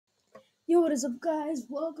Yo, what is up, guys?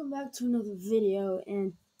 Welcome back to another video,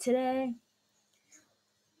 and today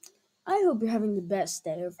I hope you're having the best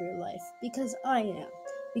day of your life, because I am,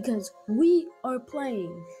 because we are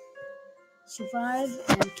playing Survive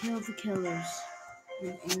and Kill the Killers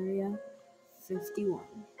in Area 51.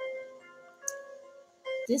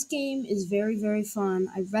 This game is very, very fun.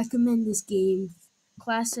 I recommend this game,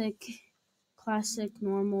 classic,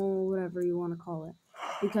 normal, whatever you want to call it,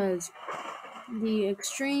 because the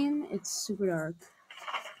extreme, it's super dark.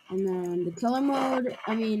 And then the killer mode,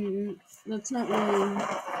 I mean, that's not really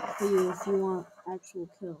for you if you want actual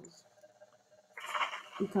kills.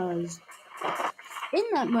 Because in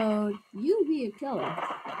that mode, you be a killer.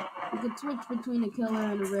 You can switch between a killer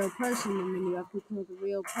and a real person, and then you have to kill the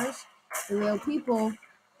real people,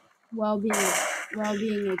 while being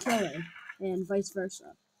a killer, and vice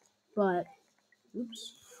versa. But,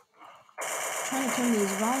 oops. I'm trying to turn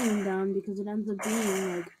this volume down because it ends up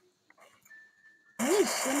being like, what is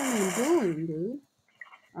Cinnamon doing, dude?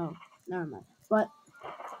 Oh, never mind. But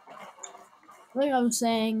like I was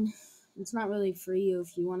saying, it's not really for you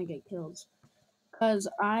if you want to get kills. Cause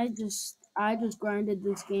I just grinded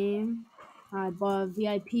this game. I bought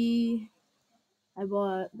VIP. I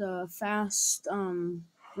bought the fast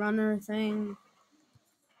runner thing.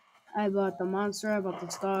 I bought the monster. I bought the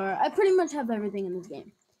star. I pretty much have everything in this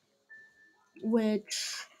game,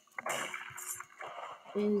 which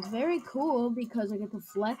is very cool because I get to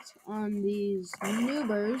flex on these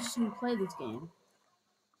noobers who play this game.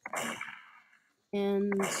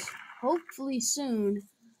 And hopefully soon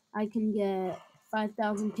I can get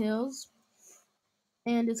 5,000 kills.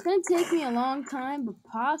 And it's going to take me a long time, but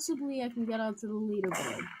possibly I can get onto the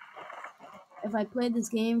leaderboard. If I play this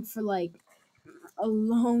game for like a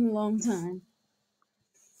long time.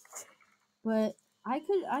 But I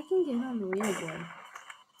can get on the leaderboard.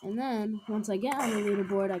 And then once I get on the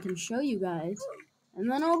leaderboard, I can show you guys. And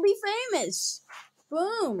then I'll be famous.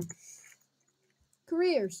 Boom.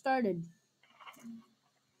 Career started.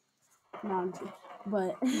 No, I'm kidding.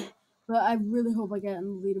 But I really hope I get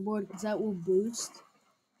on the leaderboard because that will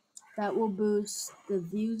boost the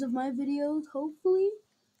views of my videos, hopefully,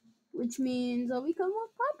 which means I'll become more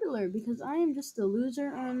popular because I am just a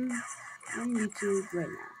loser on YouTube right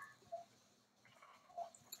now.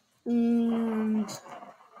 And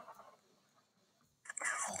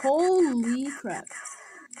holy crap,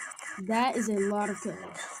 that is a lot of kills.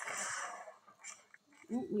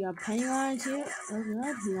 Oh, we got Pennywise here. Oh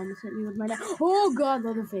god, he almost hit me with my knife. Oh god,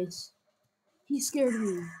 Leatherface. He scared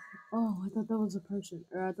me. Oh, I thought that was a person.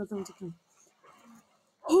 Or I thought that was a kid.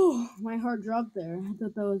 Oh, my heart dropped there. I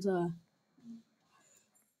thought that was a...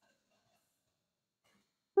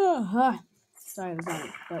 Sorry, I was on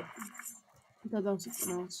it, but I thought that was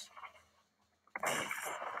something else.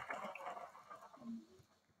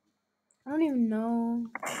 I don't even know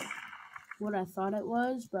what I thought it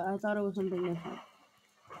was, but I thought it was something different.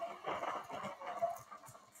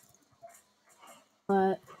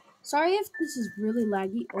 But sorry if this is really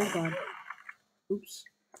laggy. Oh god. Oops.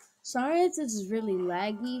 Sorry if this is really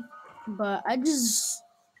laggy, but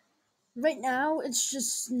right now it's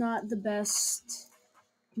just not the best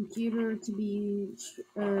computer to be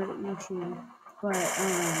not streaming, but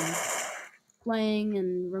playing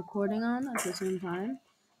and recording on at the same time.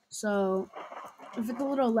 So if it's a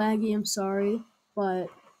little laggy, I'm sorry, but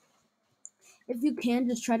if you can,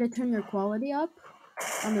 just try to turn your quality up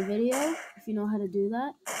on the video if you know how to do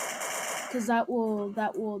that, because that will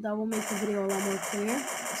make the video a lot more clear,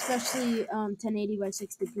 especially 1080 by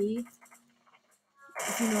 60p.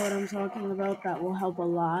 If you know what I'm talking about, that will help a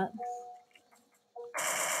lot.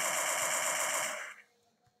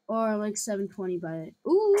 Or like 720 by...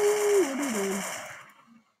 Ooh, what are you doing?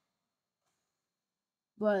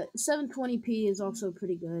 But 720p is also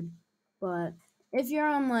pretty good. But if you're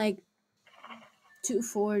on like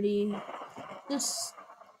 240, just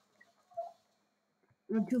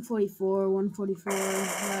 244,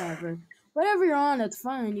 144, whatever you're on, that's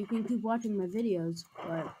fine. You can keep watching my videos,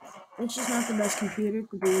 but it's just not the best computer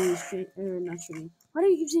to be not streaming. Why do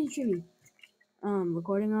you keep saying streaming?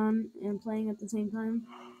 Recording on and playing at the same time.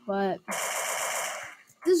 But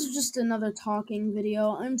this is just another talking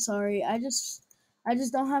video. I'm sorry. I just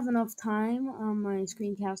don't have enough time on my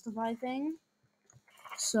Screencastify thing.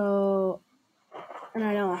 So, and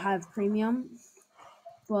I don't have premium,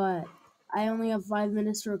 but I only have 5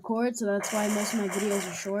 minutes to record, so that's why most of my videos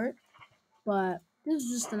are short. But this is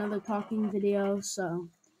just another talking video, so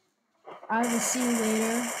I will see you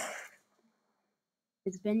later.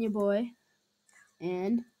 It's been your boy,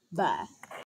 and bye.